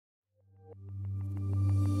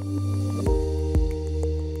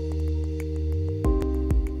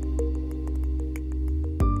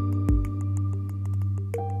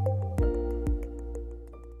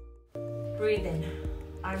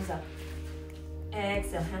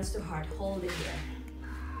Exhale, hands to heart, hold it here.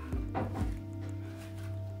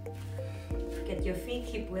 Get your feet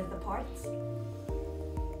hip width apart.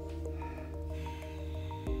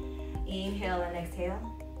 Inhale and exhale.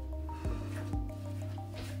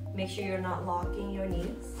 Make sure you're not locking your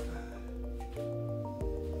knees.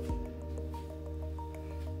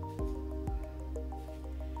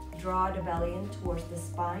 Draw the belly in towards the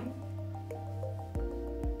spine.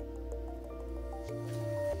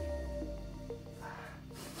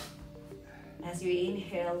 As you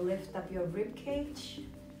inhale, lift up your rib cage.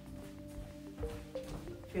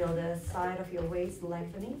 Feel the side of your waist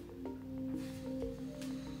lengthening.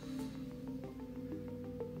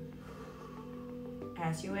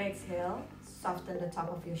 As you exhale, soften the top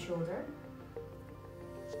of your shoulder.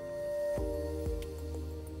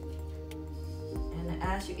 And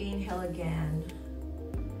as you inhale again,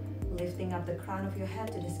 lifting up the crown of your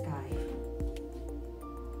head to the sky.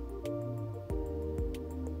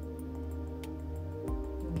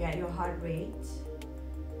 Get your heart rate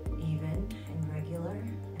even and regular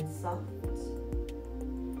and soft.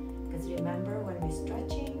 Because remember, when we're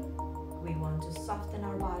stretching, we want to soften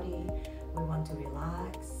our body, we want to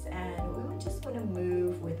relax, and we just want to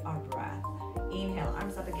move with our breath. Inhale,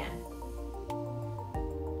 arms up again.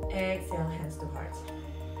 Exhale, hands to heart.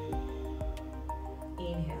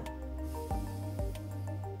 Inhale.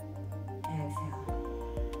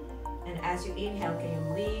 Exhale. And as you inhale, can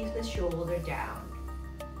you leave the shoulder down?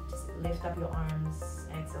 Just lift up your arms.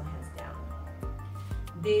 Exhale, hands down.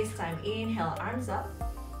 This time, inhale, arms up.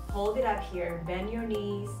 Hold it up here. Bend your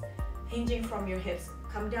knees, hinging from your hips.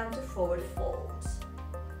 Come down to forward fold.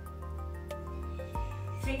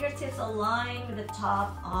 Fingertips align with the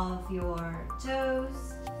top of your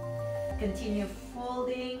toes. Continue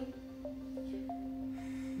folding.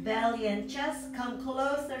 Belly and chest come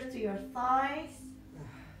closer to your thighs.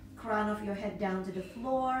 Crown of your head down to the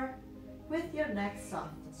floor with your neck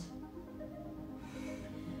soft.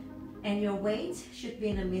 And your weight should be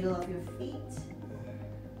in the middle of your feet.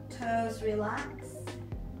 Toes relax.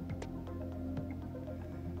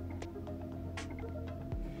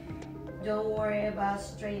 Don't worry about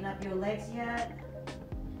straightening up your legs yet.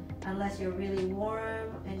 Unless you're really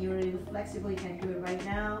warm and you're really flexible, you can do it right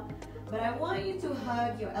now. But I want you to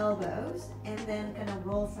hug your elbows and then kind of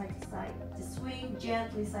roll side to side. Just swing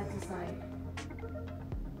gently side to side.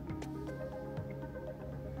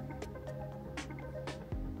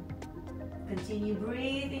 Continue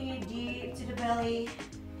breathing deep to the belly.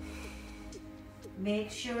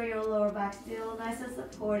 Make sure your lower back still nice and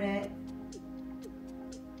supported.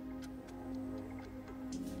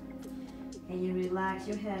 And you relax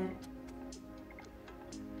your head.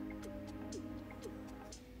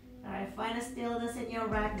 Alright, find a stillness in your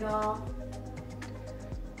ragdoll.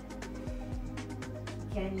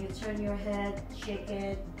 Can you turn your head, shake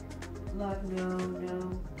it, look,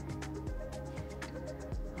 no.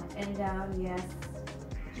 Up and down, yes.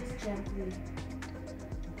 Just gently.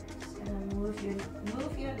 Just gonna move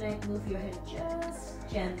your neck, move your head just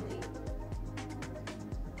gently.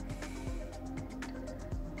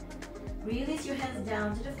 Release your hands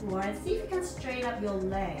down to the floor and see if you can straighten up your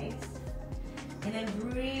legs. And then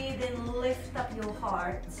breathe and lift up your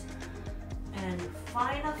heart. And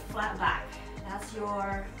find a flat back. That's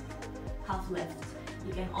your half lift.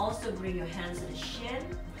 You can also bring your hands to the shin.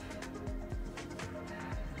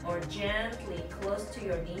 Or gently close to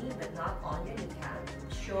your knee, but not on your kneecap.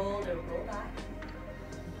 Shoulder roll back.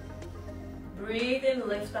 Breathe and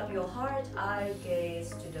lift up your heart. Eye gaze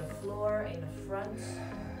to the floor in the front.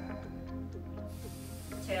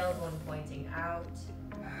 Tailbone pointing out.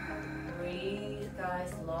 Breathe,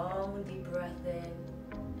 guys, long deep breath in.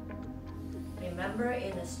 Remember,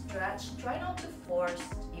 in a stretch, try not to force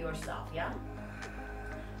yourself, yeah?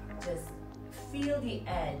 Just feel the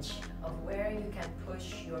edge of where you can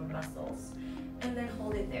push your muscles and then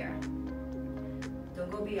hold it there.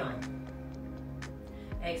 Don't go beyond.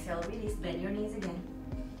 Exhale, release, bend your knees again.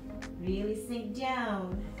 Really sink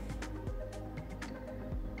down.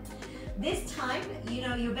 This time,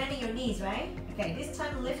 you're bending your knees, right? Okay, this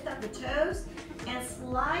time lift up the toes and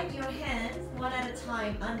slide your hands one at a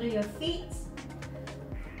time under your feet.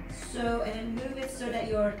 And then move it so that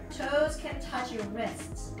your toes can touch your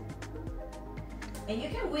wrists. And you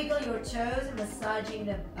can wiggle your toes and massaging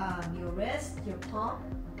your wrist, your palm.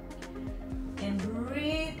 And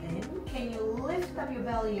breathe in. Can you lift up your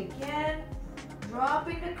belly again?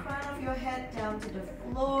 Dropping the crown of your head down to the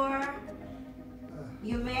floor.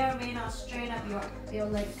 You may or may not straighten up your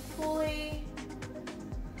legs fully.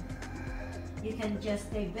 You can just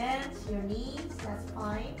stay bent, your knees, that's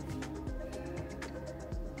fine.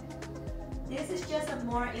 This is just a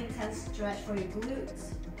more intense stretch for your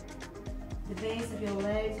glutes, the base of your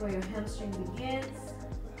legs where your hamstring begins.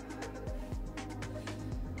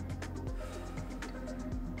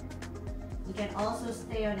 You can also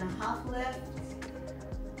stay on a half lift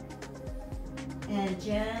and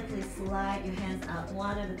gently slide your hands out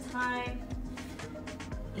one at a time.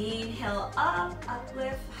 Inhale up,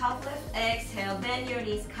 uplift, half lift. Exhale, bend your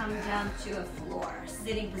knees, come down to a floor,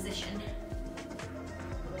 sitting position.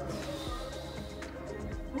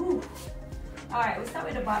 Ooh. All right, we start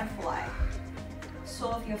with a butterfly.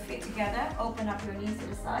 Sole of your feet together, open up your knees to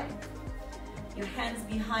the side. Your hands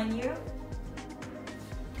behind you.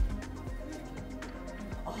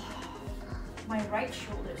 My right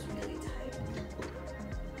shoulder is really tight.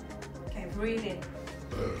 Okay, breathe in.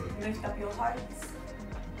 Lift up your heart.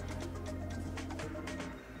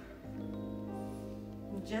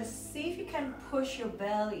 Just see if you can push your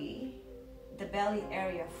belly, the belly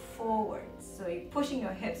area forward. So you're pushing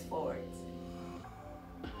your hips forward.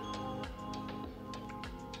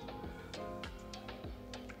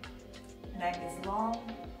 Neck is long,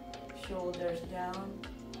 shoulders down.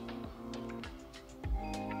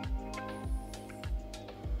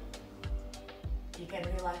 You can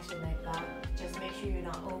relax your neck back. Just make sure you're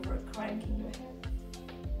not over cranking your head.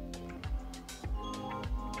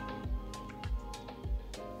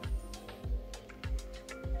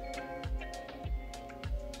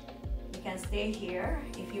 You can stay here.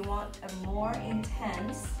 If you want a more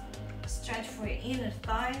intense stretch for your inner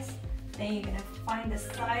thighs, then you're gonna find the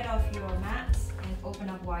side of your mat and open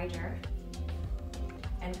up wider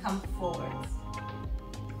and come forwards.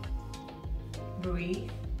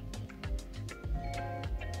 Breathe.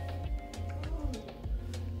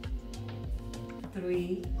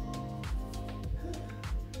 3,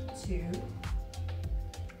 2,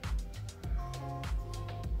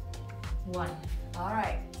 1. All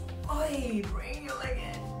right. Oi, bring your leg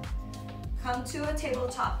in. Come to a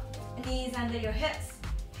tabletop. Knees under your hips,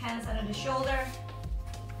 hands under the shoulder.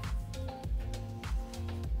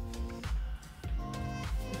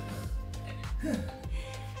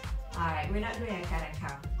 All right, we're not doing a cat and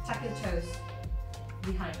cow. Tuck your toes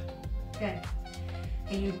behind. Good.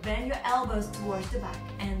 And you bend your elbows towards the back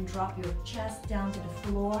and drop your chest down to the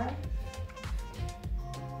floor.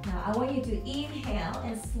 Now I want you to inhale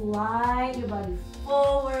and slide your body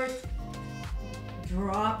forward,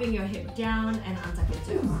 dropping your hip down and untuck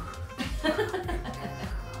your toes.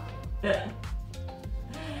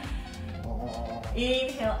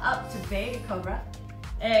 Inhale up to baby cobra.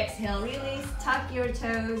 Exhale, release, tuck your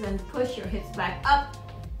toes and push your hips back up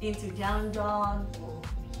into down dog.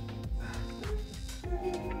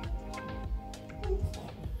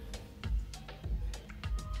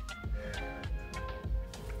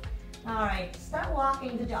 All right, start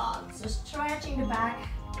walking the dog. So stretching the back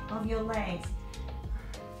of your legs.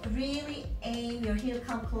 Really aim your heel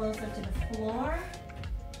come closer to the floor.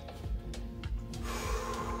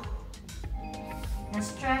 And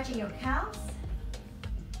stretching your calves.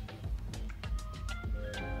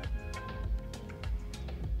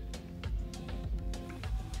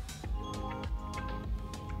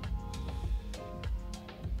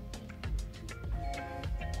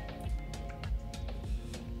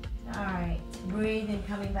 Breathe in,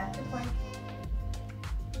 coming back to plank.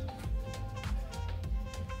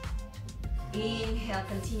 Inhale,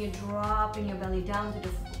 continue dropping your belly down to the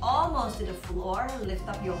almost to the floor. Lift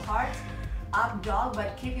up your heart, up dog,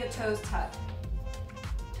 but keep your toes tucked.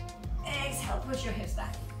 Exhale, push your hips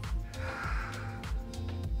back.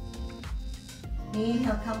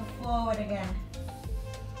 Inhale, come forward again.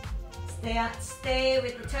 Stay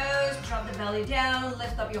with the toes, drop the belly down,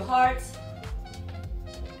 lift up your heart.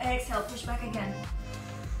 Exhale, push back again.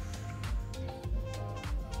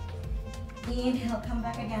 Inhale, come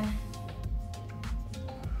back again.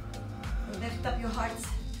 Lift up your heart.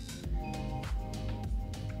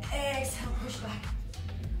 Exhale, push back.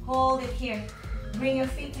 Hold it here. Bring your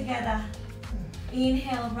feet together.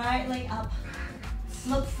 Inhale, right leg up.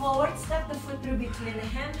 Look forward, step the foot through between the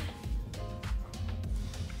hand.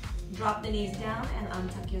 Drop the knees down and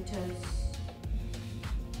untuck your toes.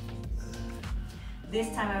 This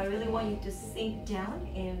time I really want you to sink down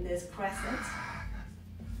in this crescent.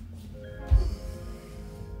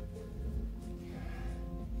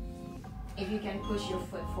 If you can push your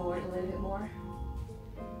foot forward a little bit more.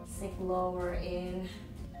 Sink lower in.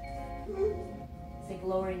 Sink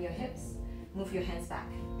lower in your hips. Move your hands back.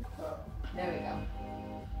 There we go.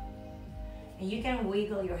 And you can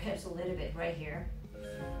wiggle your hips a little bit right here.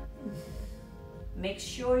 Make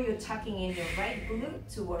sure you're tucking in your right glute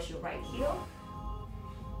towards your right heel.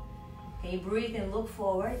 Can you breathe and look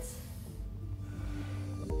forwards?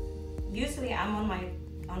 Usually I'm on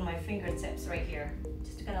my fingertips right here.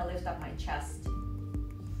 Just gonna lift up my chest.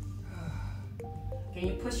 Can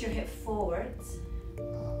you push your hip forwards?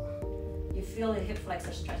 You feel the hip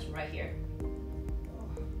flexor stretching right here.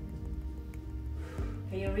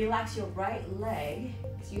 Can you relax your right leg?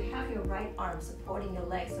 Because you have your right arm supporting your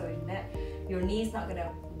leg, so your knee's not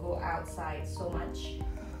gonna go outside so much.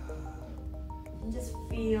 And just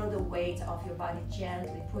feel the weight of your body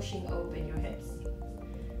gently pushing open your hips.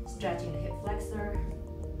 Stretching the hip flexor.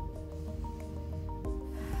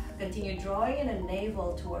 Continue drawing in the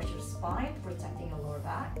navel towards your spine, protecting your lower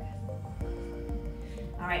back.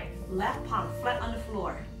 All right, left palm flat on the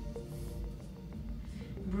floor.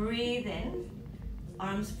 Breathe in,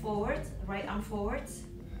 arms forward, right arm forwards.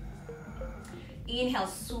 Inhale,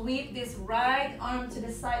 sweep this right arm to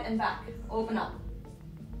the side and back. Open up.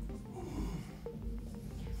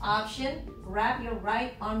 Option, wrap your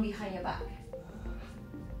right arm behind your back.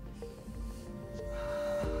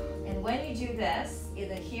 And when you do this,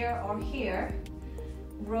 either here or here,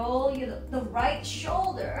 roll the right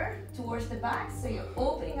shoulder towards the back, so you're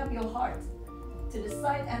opening up your heart to the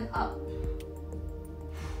side and up.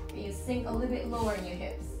 And you sink a little bit lower in your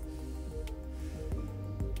hips.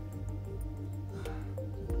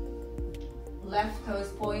 Left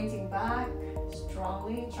toes pointing back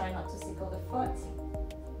strongly. Try not to sickle the foot.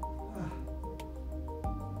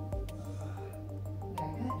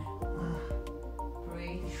 Very good.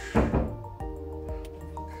 Breathe.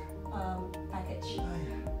 Package.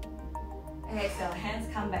 Exhale, hands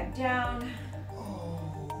come back down.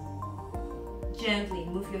 Gently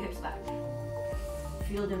move your hips back.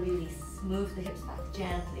 Feel the release. Move the hips back.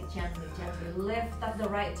 Gently, gently, gently. Lift up the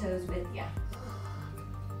right toes with you.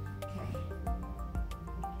 Okay.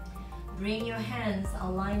 Bring your hands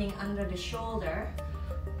aligning under the shoulder.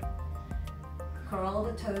 Curl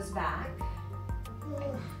the toes back.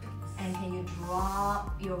 And can you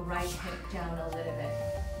drop your right hip down a little bit?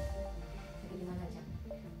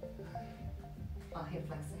 Oh, hip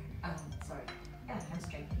flexor. Sorry. Yeah,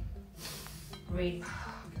 hamstring. Breathe.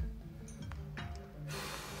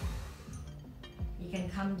 You can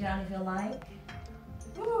come down if you like.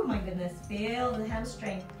 Oh my goodness, feel the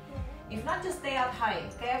hamstring. If not, just stay up high.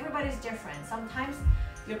 Okay, everybody's different. Sometimes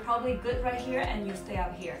you're probably good right here and you stay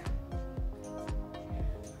up here.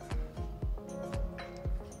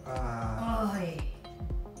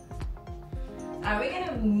 Are we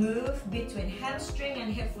gonna move between hamstring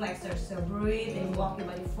and hip flexor? So breathe and walk your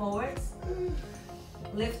body forwards.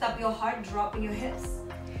 Lift up your heart, dropping your hips.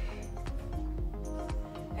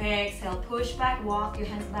 Exhale, push back, walk your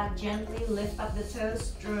hands back gently. Lift up the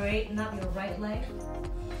toes, straighten up your right leg.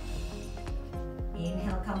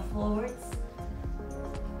 Inhale, come forwards.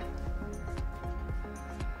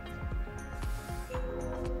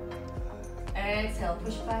 Exhale,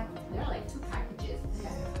 push back. There are like 2 packages. Yeah.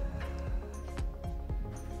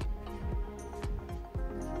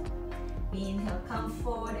 Inhale, come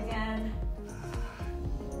forward again.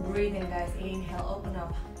 Breathe in, guys. Inhale, open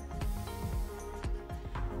up.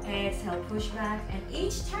 Exhale, push back. And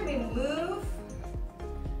each time we move,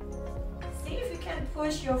 see if you can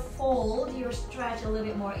push your fold, your stretch a little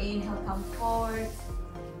bit more. Inhale, come forward.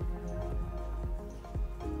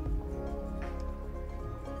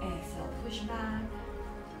 Exhale, push back.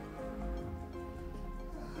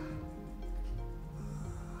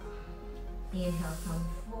 Inhale, come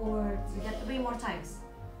forward. You get 3 more times.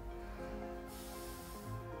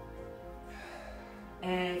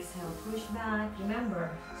 Exhale, push back.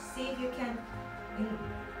 Remember, see if you can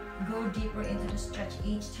go deeper into the stretch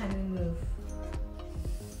each time you move.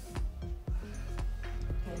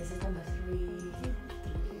 Okay, this is number 3.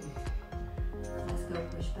 Let's go,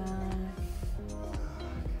 push back.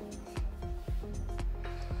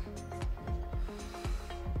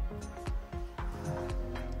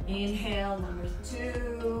 Inhale, number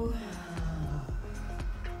 2.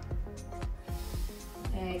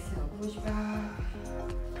 Exhale, push back.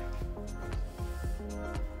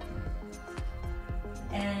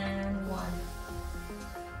 And 1.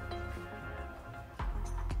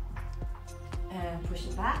 And push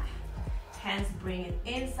it back. Hands bring it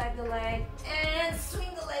inside the leg and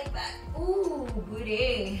swing the leg back. Ooh,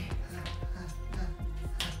 booty.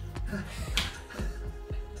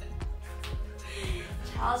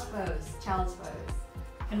 Child's pose, child's pose.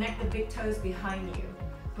 Connect the big toes behind you.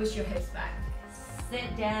 Push your hips back.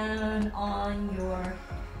 Sit down on your,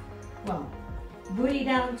 booty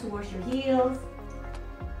down towards your heels.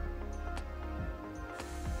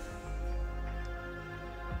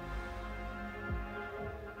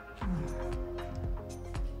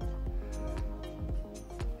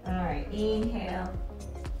 All right, inhale.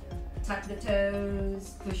 Tuck the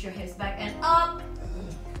toes, push your hips back and up.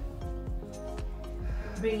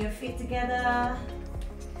 Bring your feet together.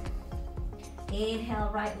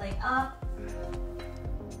 Inhale, right leg up.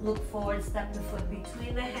 Look forward, step the foot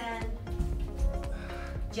between the hand.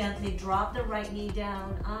 Gently drop the right knee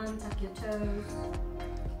down, untuck your toes.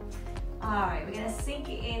 All right, we're gonna sink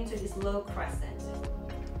it into this low crescent.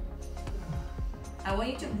 I want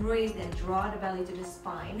you to breathe and draw the belly to the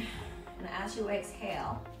spine. And as you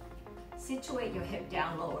exhale, situate your hip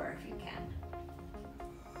down lower if you can.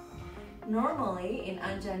 Normally in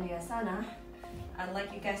Anjaneyasana, I'd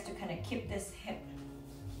like you guys to kind of keep this hip,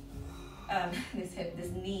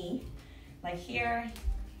 this knee, like here,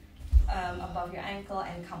 above your ankle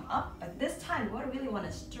and come up. But this time, we really want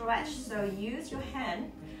to stretch. So use your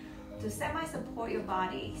hand to semi-support your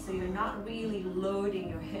body, so you're not really loading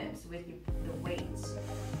your hips with the weights.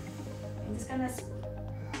 I'm just gonna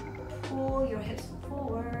pull your hips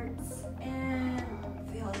forwards and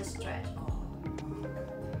feel the stretch.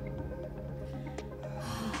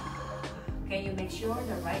 Can you make sure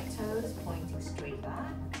the right toe is pointing straight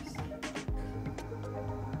back?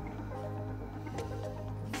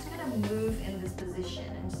 I'm just gonna move in this position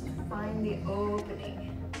and just find the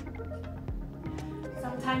opening.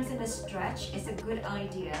 Sometimes in a stretch, it's a good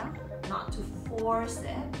idea not to force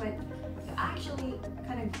it, but to actually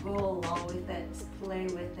kind of go along with it, play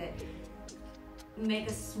with it. Make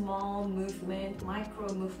a small movement,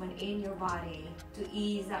 micro movement in your body to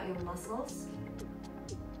ease out your muscles.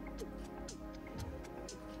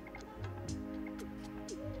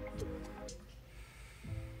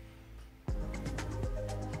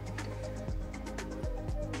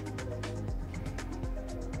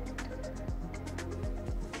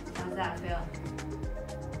 How's that feel?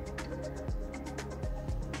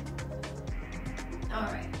 All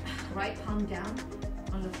right, right palm down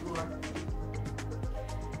on the floor.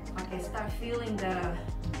 Okay, start feeling the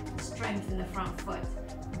strength in the front foot.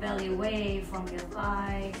 Belly away from your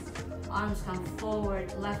thighs. Arms come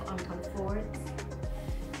forward, left arm come forward.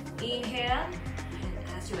 Inhale, and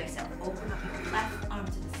as you exhale, open up your left arm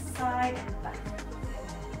to the side and back.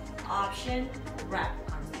 Option, wrap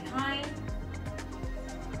arms behind.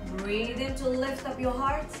 Breathe in to lift up your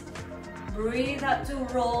heart. Breathe out to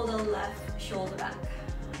roll the left shoulder back.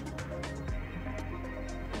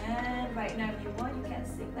 And right now, if you want, you can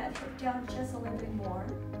sink that hip down just a little bit more.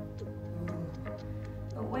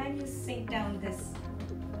 But when you sink down this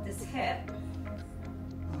hip,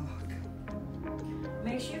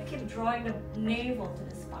 make sure you keep drawing the navel to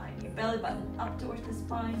the spine, your belly button up towards the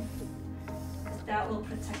spine, because that will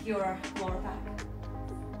protect your lower back.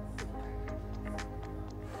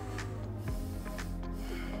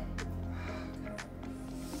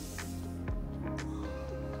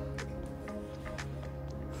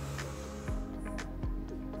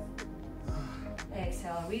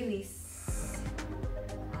 Exhale, release.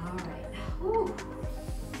 All right. Whew.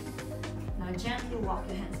 Now gently walk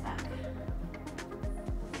your hands back.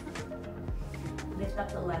 Lift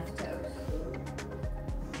up the left toes.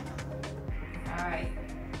 All right.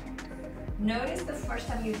 Notice the first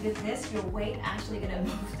time you did this, your weight actually gonna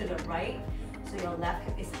move to the right, so your left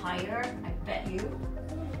hip is higher, I bet you.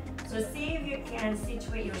 So see if you can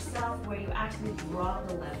situate yourself where you actually draw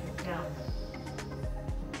the left hip down.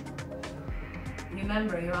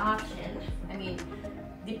 Remember your option,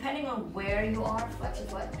 depending on where you are, flex your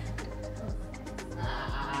foot.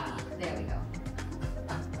 There we go.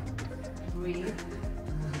 Breathe.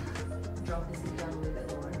 Drop this down a little bit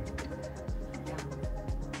lower.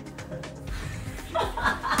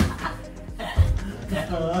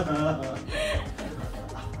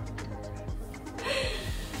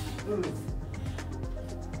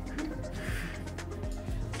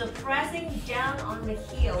 So pressing down on the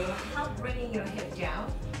heel will help bringing your hip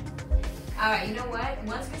down. All right, you know what?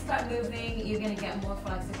 Once we start moving, you're gonna get more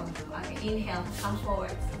flexible. Okay, inhale, come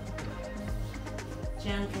forward.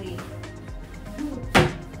 Gently.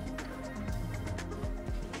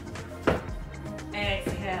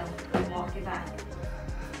 Exhale, walk it back.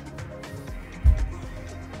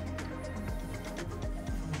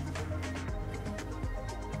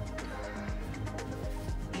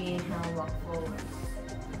 Inhale, walk forward.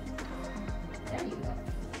 There you go.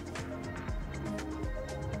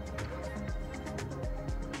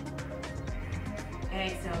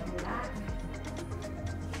 Exhale, pull back.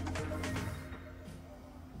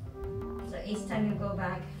 So each time you go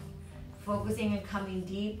back, focusing and coming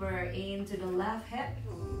deeper into the left hip.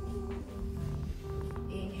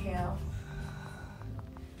 Inhale.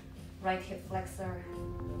 Right hip flexor.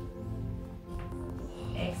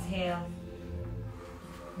 Exhale.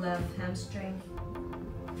 Left hamstring.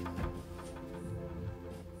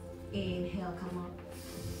 Inhale, come up.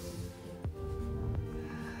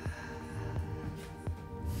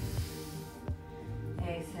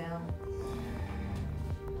 Exhale.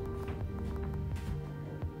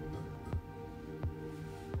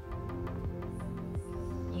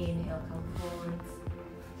 Inhale, come forward.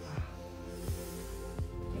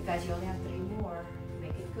 You guys, you only have 3 more.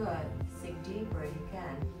 Make it good. Sink deeper if you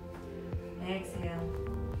can. Exhale.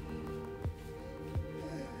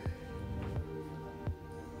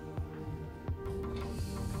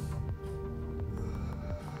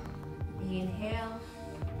 Inhale.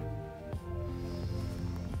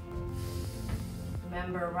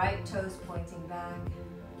 Remember, right toes pointing back.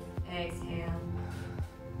 Exhale.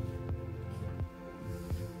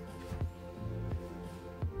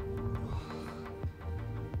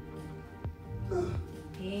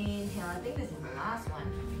 Inhale. I think this is the last one.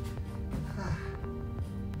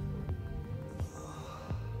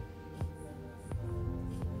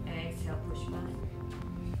 Exhale, push back.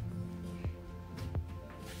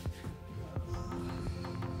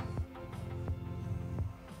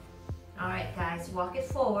 Alright guys, walk it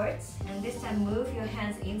forwards, and this time move your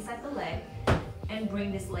hands inside the leg and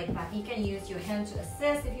bring this leg back. You can use your hand to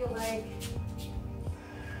assist if you like.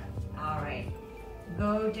 Alright,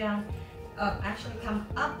 go down, up, actually come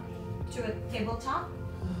up to a tabletop.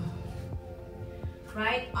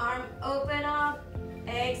 Right arm open up,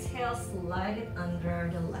 exhale, slide it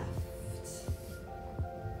under the left.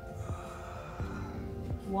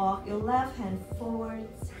 Walk your left hand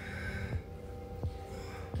forwards.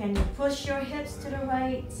 Can you push your hips to the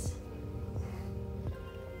right?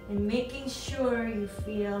 And making sure you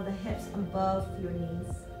feel the hips above your knees.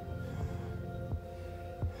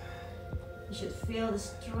 You should feel the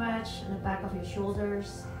stretch in the back of your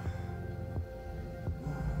shoulders.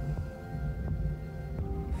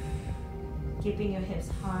 Keeping your hips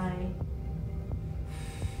high.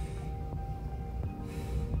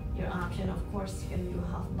 Your option, of course, you can do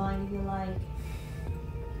half bind if you like.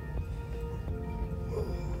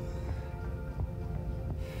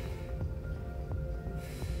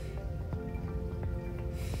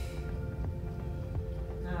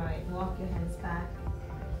 Alright, walk your hands back.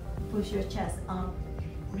 Push your chest up.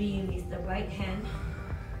 Release the right hand.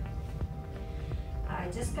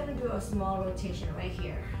 Alright, just gonna do a small rotation right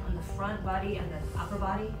here on the front body and the upper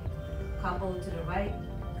body. Couple to the right,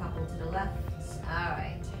 couple to the left.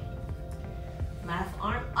 Alright. Left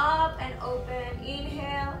arm up and open.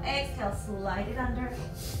 Inhale, exhale, slide it under.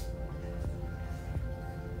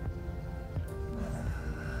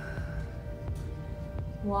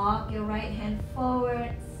 Walk your right hand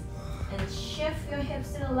forwards and shift your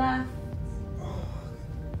hips to the left.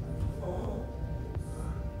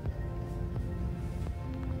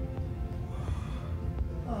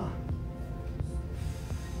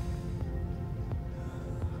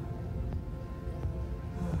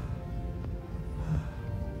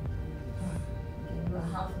 Do a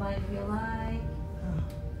half bind if you like.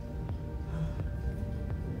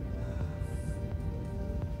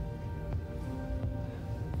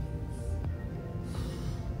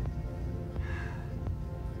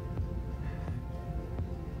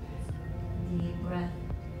 Deep breath.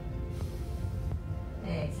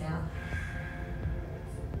 Exhale.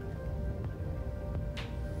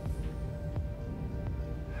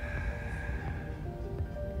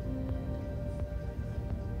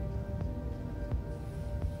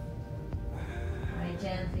 Alright,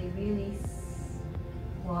 gently release.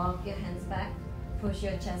 Walk your hands back. Push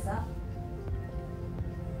your chest up.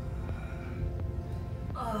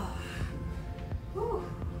 Oh. Whew.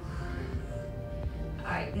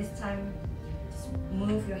 Alright, this time just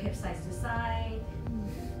move your hips side to side.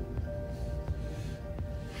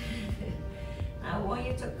 I want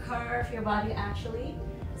you to curve your body actually.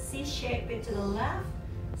 C-shape it to the left,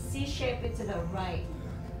 C-shape it to the right.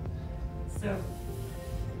 So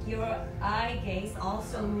your eye gaze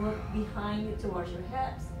also look behind you towards your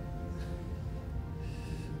hips.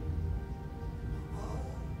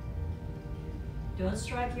 Don't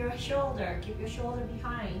strike your shoulder, keep your shoulder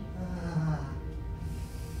behind.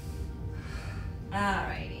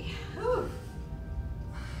 Alrighty. Whew.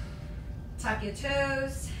 Tuck your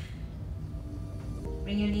toes.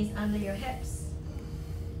 Bring your knees under your hips.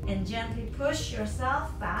 And gently push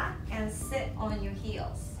yourself back and sit on your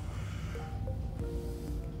heels.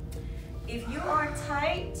 If you are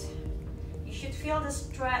tight, you should feel the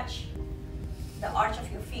stretch, the arch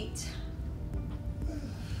of your feet.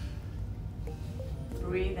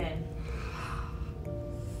 Breathe in.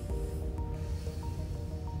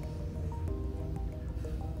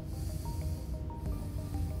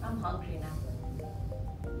 I'm hungry now.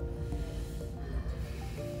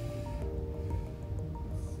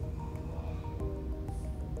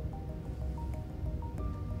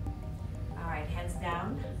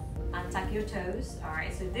 tuck your toes. All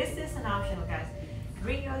right, so this is an optional, guys.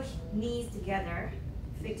 Bring your knees together,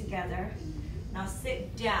 feet together. Now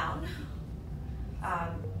sit down.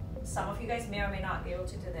 Some of you guys may or may not be able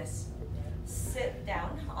to do this. Sit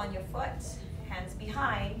down on your foot, hands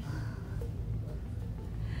behind.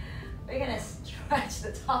 We're gonna stretch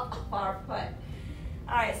the top of our foot.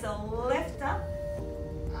 All right, so lift up.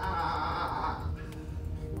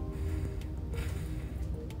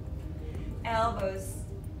 Elbows,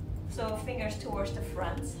 so fingers towards the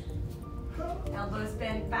front. Elbows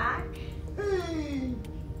bent back. And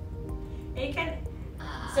you can,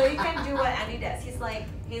 so you can do what Andy does.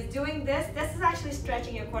 He's doing this. This is actually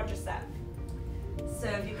stretching your quadricep. So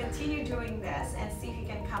if you continue doing this and see if you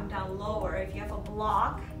can come down lower. If you have a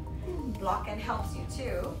block can help you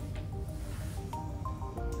too.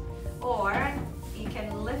 Or you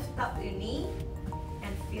can lift up your knee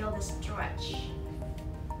and feel the stretch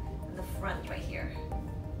in the front right here.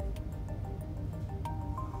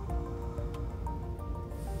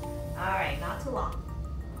 All right, not too long.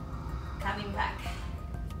 Coming back.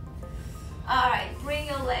 All right, bring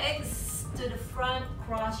your legs to the front,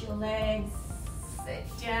 cross your legs, sit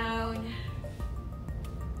down.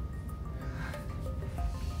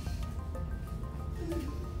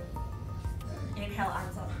 Inhale,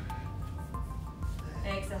 arms up.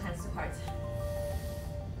 Exhale, hands to heart.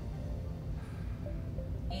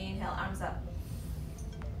 Inhale, arms up.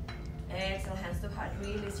 Exhale, hands to heart.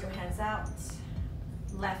 Release your hands out.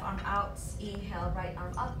 Left arm out. Inhale, right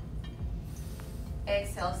arm up.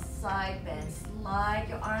 Exhale, side bend. Slide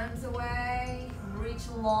your arms away. Reach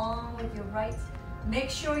long with your right. Make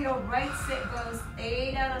sure your right sit bones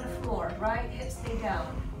stay down on the floor. Right hip stay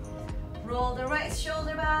down. Roll the right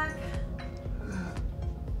shoulder back.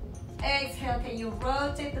 Exhale, can you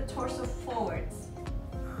rotate the torso forwards?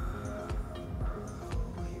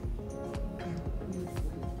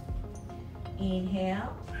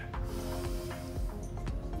 Inhale.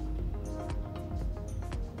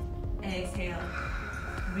 Exhale,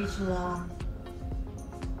 reach long.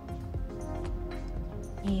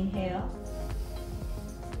 Inhale.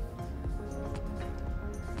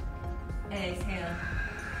 Exhale,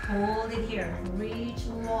 hold it here, reach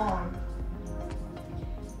long.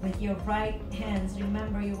 With your right hands,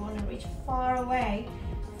 remember you want to reach far away,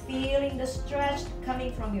 feeling the stretch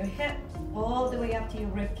coming from your hip all the way up to your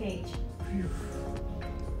rib cage.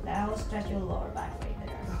 That will stretch your lower back right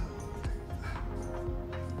there.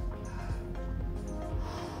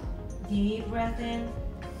 Deep breath in,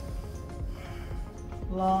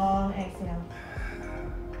 long exhale.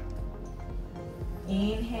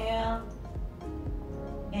 Inhale,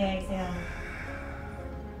 exhale.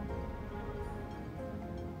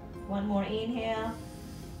 One more inhale,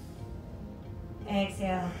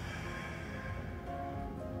 exhale.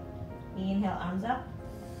 Inhale, arms up.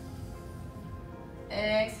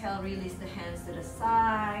 Exhale, release the hands to the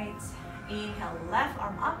sides. Inhale, left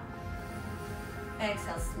arm up.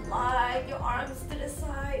 Exhale, slide your arms to the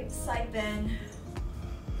side, side bend.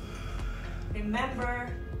 Remember,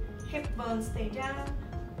 hip bones stay down,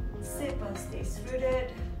 sit bone stays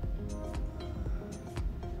rooted.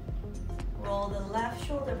 Roll the left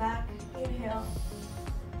shoulder back, inhale.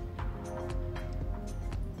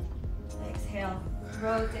 Exhale,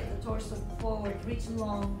 rotate the torso forward, reach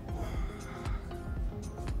long.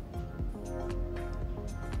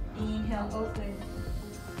 Inhale, open.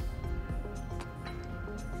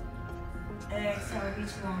 Exhale,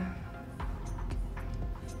 reach long.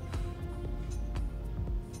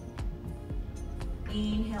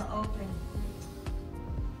 Inhale, open.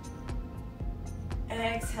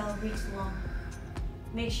 Exhale, reach long.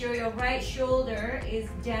 Make sure your right shoulder is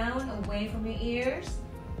down, away from your ears.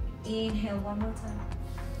 Inhale, one more time.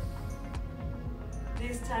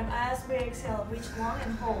 This time, as we exhale, reach long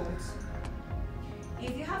and hold.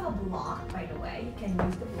 If you have a block, by the way, you can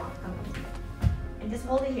use the block and just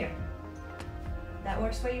hold it here. That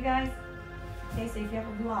works for you guys? Okay, so if you have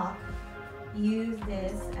a block, use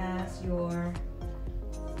this as your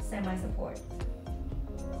semi-support.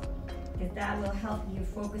 Because that will help you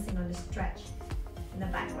focusing on the stretch in the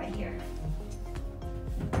back right here.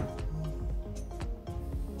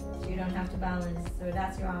 So you don't have to balance, so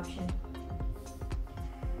that's your option.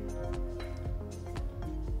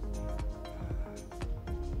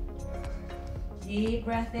 Deep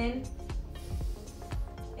breath in.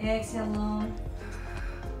 Exhale long.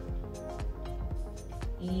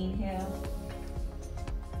 Inhale.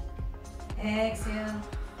 Exhale.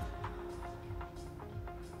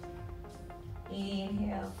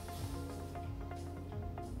 Inhale.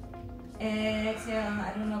 Exhale.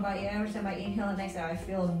 I don't know about you. Every time I inhale and exhale, I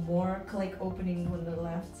feel more click opening on the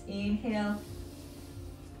left. Inhale.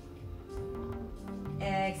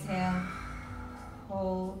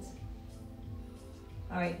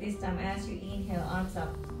 right, this time as you inhale, arms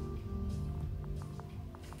up.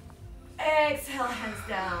 Exhale, hands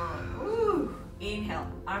down. Woo. Inhale,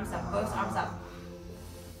 arms up, both arms up.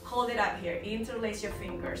 Hold it up here. Interlace your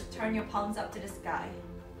fingers. Turn your palms up to the sky.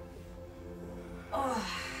 Oh,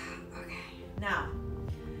 okay. Now,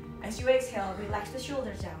 as you exhale, relax the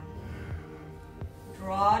shoulders down.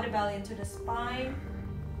 Draw the belly into the spine.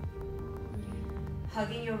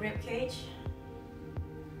 Hugging your rib cage.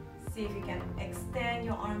 See if you can extend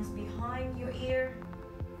your arms behind your ear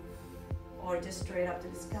or just straight up to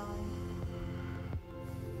the sky.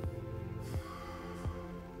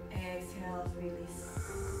 Exhale, release.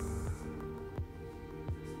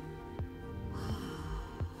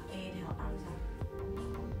 Inhale, arms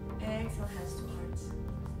up. Exhale, hands to hearts.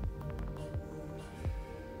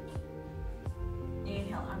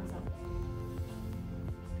 Inhale, arms up.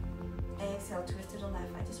 Exhale, twist to the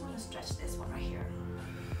left. I just want to stretch this one right here.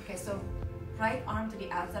 Okay, so right arm to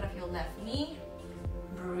the outside of your left knee.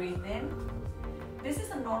 Breathe in. This is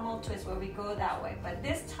a normal twist where we go that way, but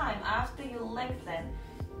this time after you lengthen,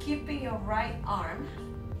 keeping your right arm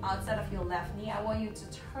outside of your left knee, I want you to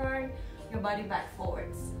turn your body back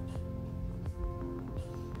forwards.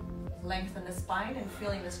 Lengthen the spine and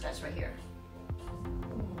feeling the stretch right here.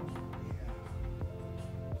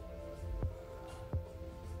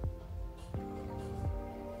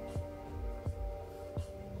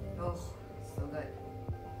 Oh, so good.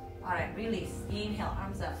 All right, release. Inhale,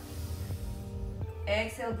 arms up.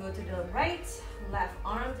 Exhale, go to the right. Left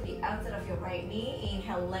arm to the outside of your right knee.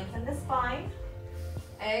 Inhale, lengthen the spine.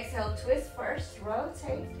 Exhale, twist first,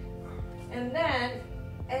 rotate. And then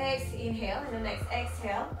inhale, and the next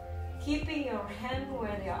exhale, keeping your hand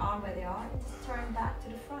where they are, arm where they are, and just turn back to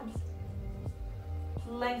the front.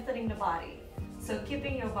 Lengthening the body. So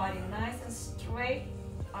keeping your body nice and straight,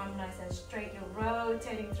 arm nice and straight. You're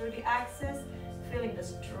rotating through the axis, feeling the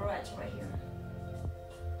stretch right here.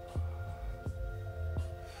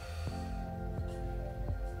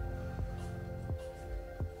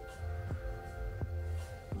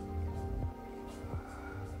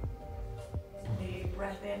 Deep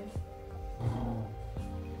breath in.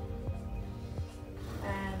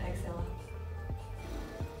 And exhale.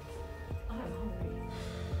 I'm hungry.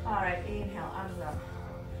 All right, inhale, arms up.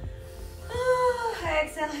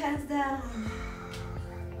 Exhale, hands down.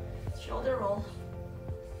 Shoulder roll.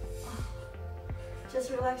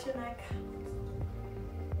 Just relax your neck.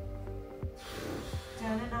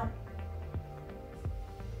 Down and up.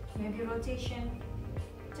 Maybe rotation.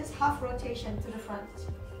 Just half rotation to the front.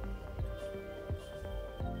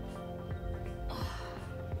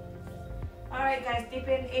 Alright guys, deep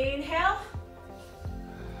inhale.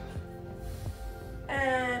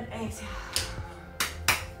 And exhale.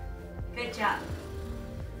 Good job.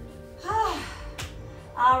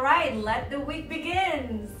 Alright, let the week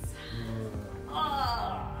begin.